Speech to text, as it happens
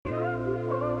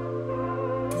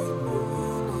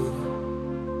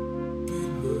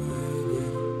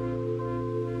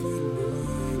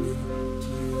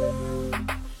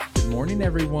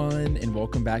morning, everyone, and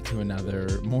welcome back to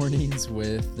another Mornings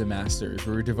with the Masters,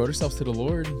 where we devote ourselves to the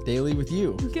Lord daily with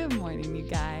you. Good morning, you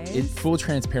guys. In full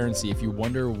transparency, if you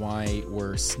wonder why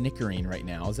we're snickering right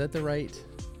now, is that the right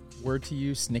word to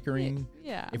use, snickering?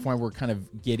 Yeah. If why we're kind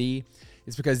of giddy,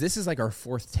 it's because this is like our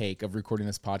fourth take of recording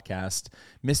this podcast.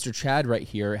 Mr. Chad right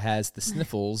here has the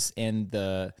sniffles and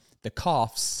the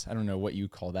coughs. I don't know what you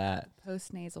call that.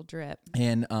 Post-nasal drip.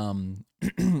 And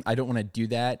I don't want to do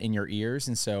that in your ears,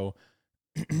 and so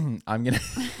we're gonna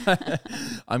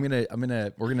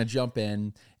jump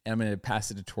in, and I'm gonna pass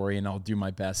it to Tori, and I'll do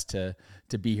my best to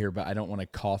be here, but I don't want to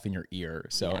cough in your ear.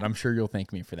 So, Yeah. And I'm sure you'll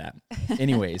thank me for that.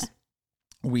 Anyways.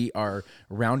 We are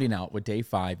rounding out with day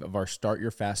 5 of our Start Your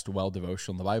Fast Well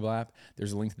devotional in the Bible app.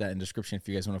 There's a link to that in the description if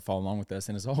you guys want to follow along with us.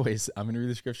 And as always, I'm going to read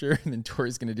the scripture and then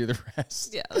Tori's going to do the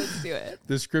rest. Yeah, let's do it.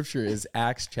 The scripture is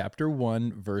Acts chapter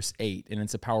 1, verse 8, and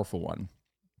it's a powerful one.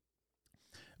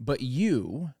 But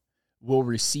you will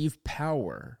receive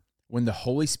power when the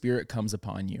Holy Spirit comes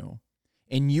upon you,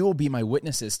 and you will be my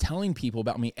witnesses, telling people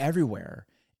about me everywhere,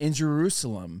 in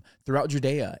Jerusalem, throughout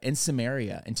Judea and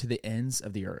Samaria, and to the ends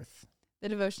of the earth. The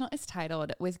devotional is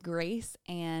titled, With Grace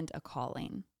and a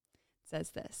Calling. It says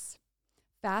this: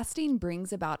 fasting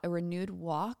brings about a renewed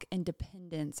walk and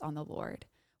dependence on the Lord,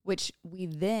 which we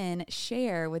then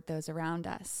share with those around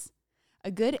us.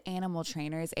 A good animal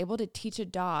trainer is able to teach a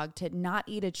dog to not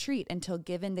eat a treat until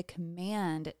given the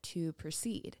command to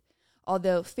proceed.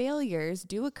 Although failures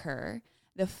do occur,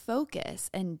 the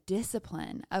focus and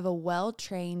discipline of a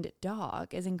well-trained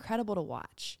dog is incredible to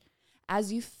watch.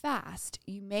 As you fast,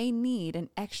 you may need an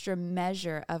extra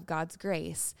measure of God's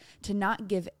grace to not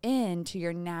give in to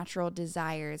your natural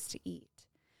desires to eat.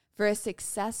 For a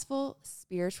successful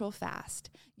spiritual fast,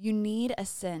 you need a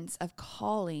sense of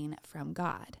calling from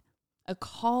God. A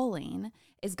calling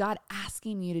is God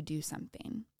asking you to do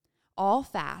something. All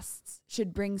fasts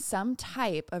should bring some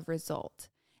type of result.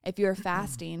 If you're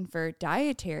fasting for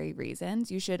dietary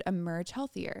reasons, you should emerge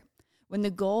healthier. When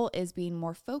the goal is being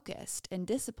more focused and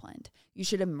disciplined, you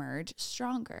should emerge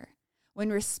stronger. When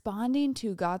responding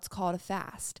to God's call to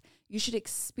fast, you should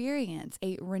experience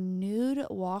a renewed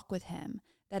walk with Him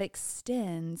that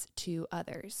extends to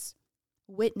others.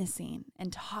 Witnessing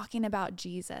and talking about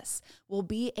Jesus will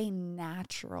be a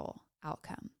natural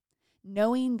outcome.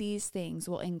 Knowing these things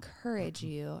will encourage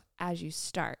you as you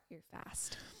start your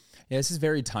fast. Yeah, this is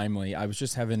very timely. I was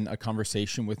just having a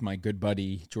conversation with my good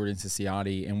buddy, Jordan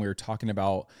Ciciotti, and we were talking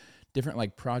about different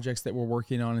like projects that we're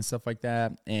working on and stuff like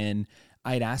that. And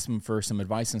I had asked him for some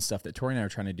advice and stuff that Tori and I are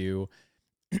trying to do.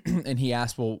 And he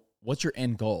asked, well, what's your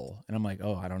end goal? And I'm like,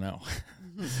 oh, I don't know.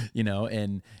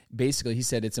 And basically he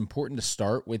said it's important to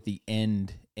start with the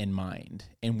end in mind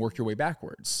and work your way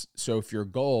backwards. So if your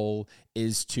goal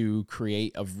is to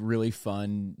create a really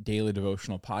fun daily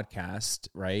devotional podcast,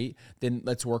 right, then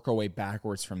let's work our way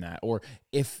backwards from that. Or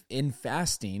if in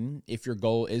fasting, if your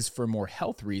goal is for more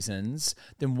health reasons,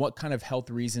 then what kind of health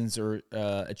reasons or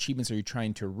achievements are you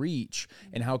trying to reach?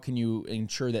 And how can you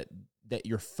ensure that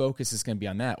your focus is going to be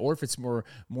on that? Or if it's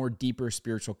more deeper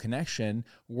spiritual connection,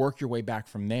 work your way back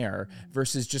from there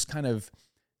versus just kind of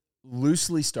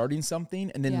loosely starting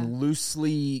something and then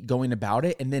loosely going about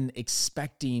it and then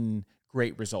expecting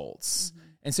great results.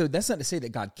 And so that's not to say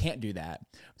that God can't do that.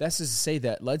 That's just to say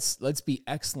that let's be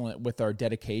excellent with our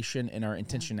dedication and our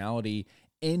intentionality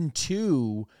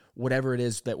into whatever it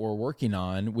is that we're working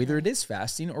on, whether it is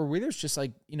fasting or whether it's just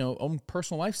like, own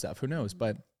personal life stuff, who knows?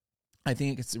 But I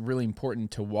think it's really important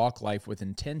to walk life with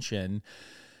intention,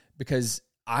 because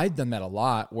I've done that a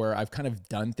lot where I've kind of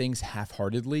done things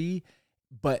half-heartedly,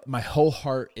 but my whole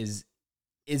heart is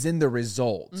in the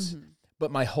result,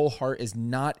 but my whole heart is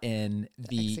not in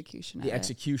the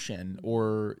execution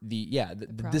or the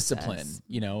discipline,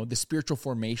 the spiritual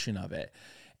formation of it.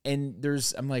 And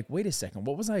I'm like, wait a second,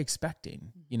 what was I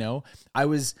expecting?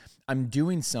 I'm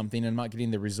doing something and I'm not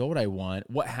getting the result I want.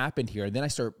 What happened here? Then I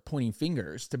start pointing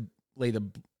fingers to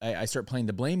I start playing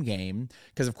the blame game,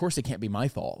 because of course it can't be my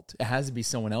fault. It has to be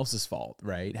someone else's fault,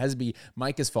 right? It has to be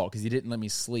Micah's fault because he didn't let me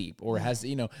sleep, or it has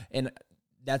to, and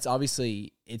that's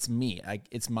obviously it's me.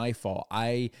 It's my fault.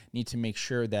 I need to make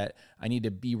sure that I need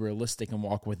to be realistic and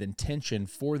walk with intention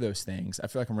for those things. I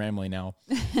feel like I'm rambling now,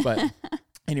 but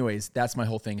anyways, that's my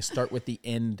whole thing. Start with the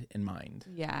end in mind.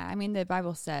 Yeah. I mean, the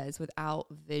Bible says without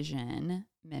vision,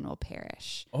 men will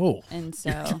perish. Oh. And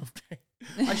so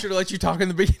I should have let you talk in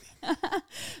the beginning.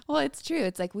 Well, it's true.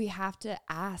 It's like we have to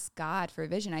ask God for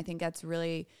vision. I think that's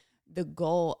really the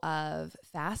goal of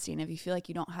fasting. If you feel like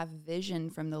you don't have vision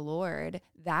from the Lord,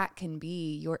 that can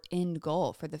be your end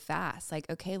goal for the fast. Like,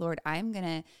 okay, Lord, I'm going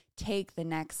to take the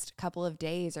next couple of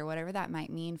days or whatever that might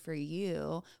mean for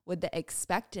you with the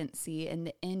expectancy and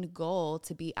the end goal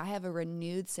to be, I have a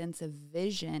renewed sense of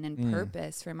vision and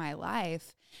purpose for my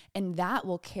life. And that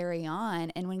will carry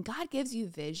on. And when God gives you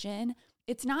vision,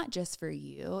 it's not just for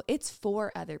you, it's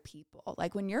for other people.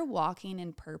 Like when you're walking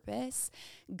in purpose,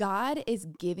 God is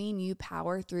giving you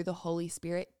power through the Holy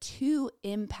Spirit to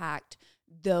impact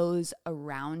those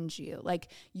around you. Like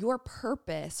your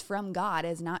purpose from God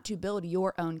is not to build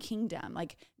your own kingdom.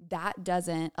 Like that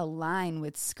doesn't align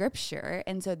with scripture.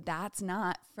 And so that's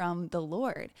not from the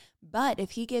Lord. But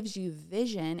if he gives you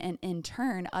vision and in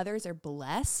turn others are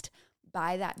blessed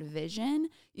by that vision,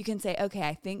 you can say, okay,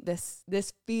 I think this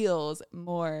feels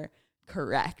more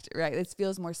correct, right? This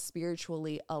feels more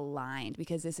spiritually aligned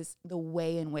because this is the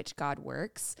way in which God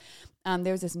works.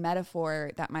 There's this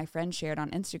metaphor that my friend shared on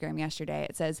Instagram yesterday.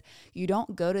 It says, you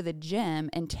don't go to the gym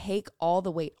and take all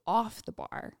the weight off the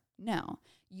bar. No,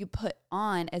 you put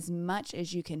on as much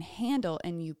as you can handle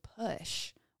and you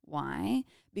push. Why?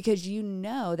 Because you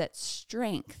know that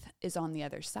strength is on the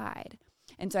other side.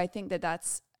 And so I think that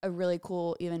that's a really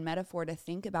cool even metaphor to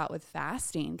think about with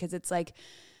fasting, because it's like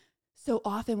so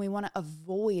often we want to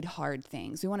avoid hard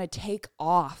things. We want to take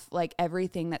off like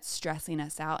everything that's stressing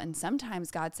us out. And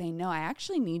sometimes God's saying, no, I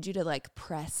actually need you to like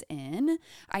press in.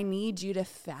 I need you to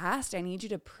fast. I need you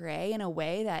to pray in a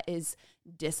way that is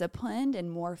disciplined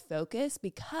and more focused,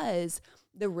 because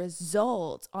the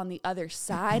result on the other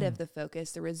side of the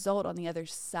focus, the result on the other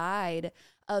side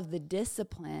of the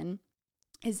discipline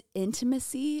is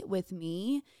intimacy with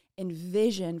me and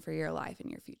vision for your life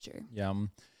and your future. Yeah.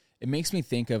 It makes me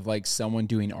think of like someone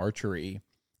doing archery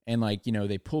and like, you know,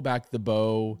 they pull back the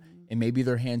bow and maybe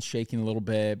their hand's shaking a little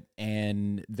bit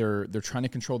and they're trying to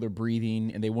control their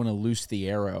breathing and they want to loose the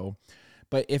arrow.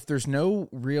 But if there's no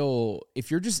real, if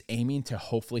you're just aiming to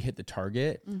hopefully hit the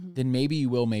target, then maybe you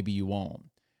will, maybe you won't.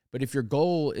 But if your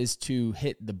goal is to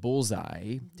hit the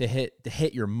bullseye, to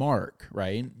hit your mark,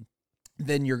 right?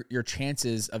 Then your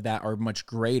chances of that are much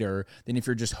greater than if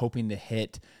you're just hoping to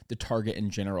hit the target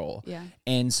in general. Yeah.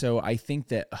 And so I think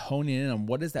that honing in on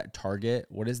what is that target,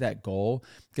 what is that goal?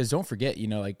 Because don't forget, you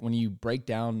know, like when you break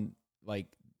down like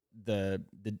the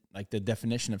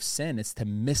definition of sin, it's to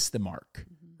miss the mark,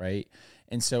 right?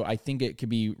 And so I think it could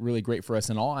be really great for us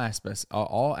in all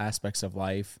aspects of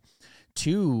life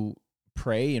to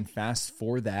pray and fast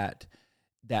for that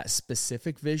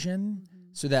specific vision.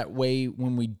 So that way,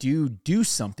 when we do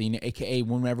something, aka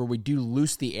whenever we do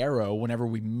loose the arrow, whenever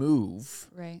we move,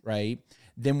 right,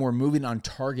 then we're moving on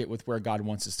target with where God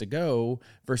wants us to go,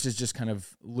 versus just kind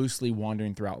of loosely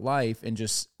wandering throughout life and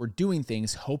just we're doing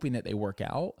things hoping that they work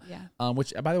out. Yeah.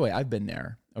 Which, by the way, I've been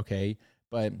there. Okay,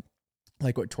 but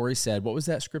like what Tori said, what was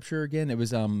that scripture again? It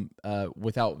was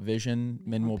without vision,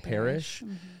 men will perish.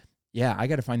 Yeah, I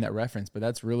got to find that reference, but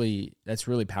that's really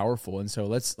powerful. And so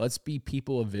let's be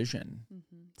people of vision.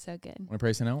 So good. Want to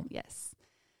pray us out? Yes.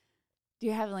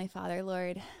 Dear Heavenly Father,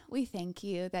 Lord, we thank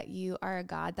you that you are a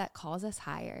God that calls us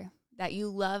higher, that you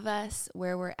love us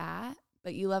where we're at,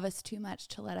 but you love us too much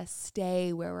to let us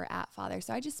stay where we're at, Father.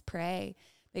 So I just pray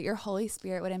that your Holy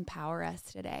Spirit would empower us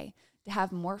today to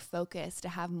have more focus, to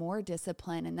have more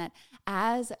discipline, and that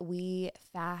as we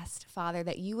fast, Father,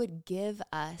 that you would give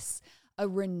us a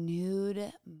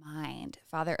renewed mind,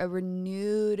 Father, a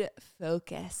renewed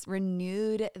focus,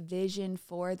 renewed vision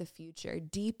for the future,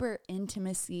 deeper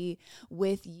intimacy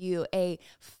with you, a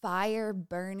fire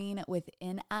burning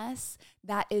within us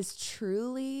that is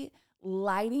truly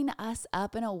lighting us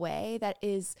up in a way that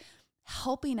is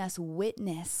helping us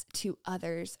witness to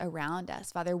others around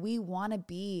us. Father, we want to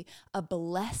be a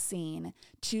blessing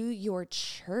to your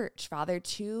church, Father,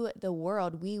 to the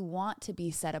world. We want to be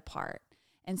set apart.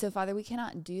 And so, Father, we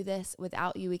cannot do this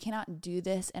without you. We cannot do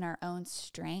this in our own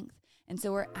strength. And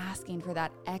so we're asking for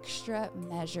that extra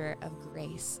measure of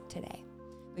grace today.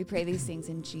 We pray these things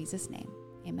in Jesus' name.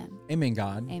 Amen. Amen,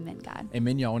 God. Amen, God.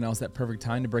 Amen, y'all. Now's that perfect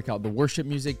time to break out the worship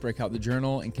music, break out the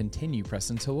journal, and continue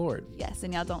pressing to the Lord. Yes,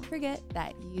 and y'all don't forget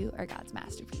that you are God's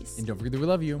masterpiece. And don't forget that we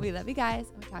love you. We love you guys.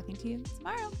 I'm talking to you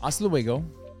tomorrow. Hasta luego.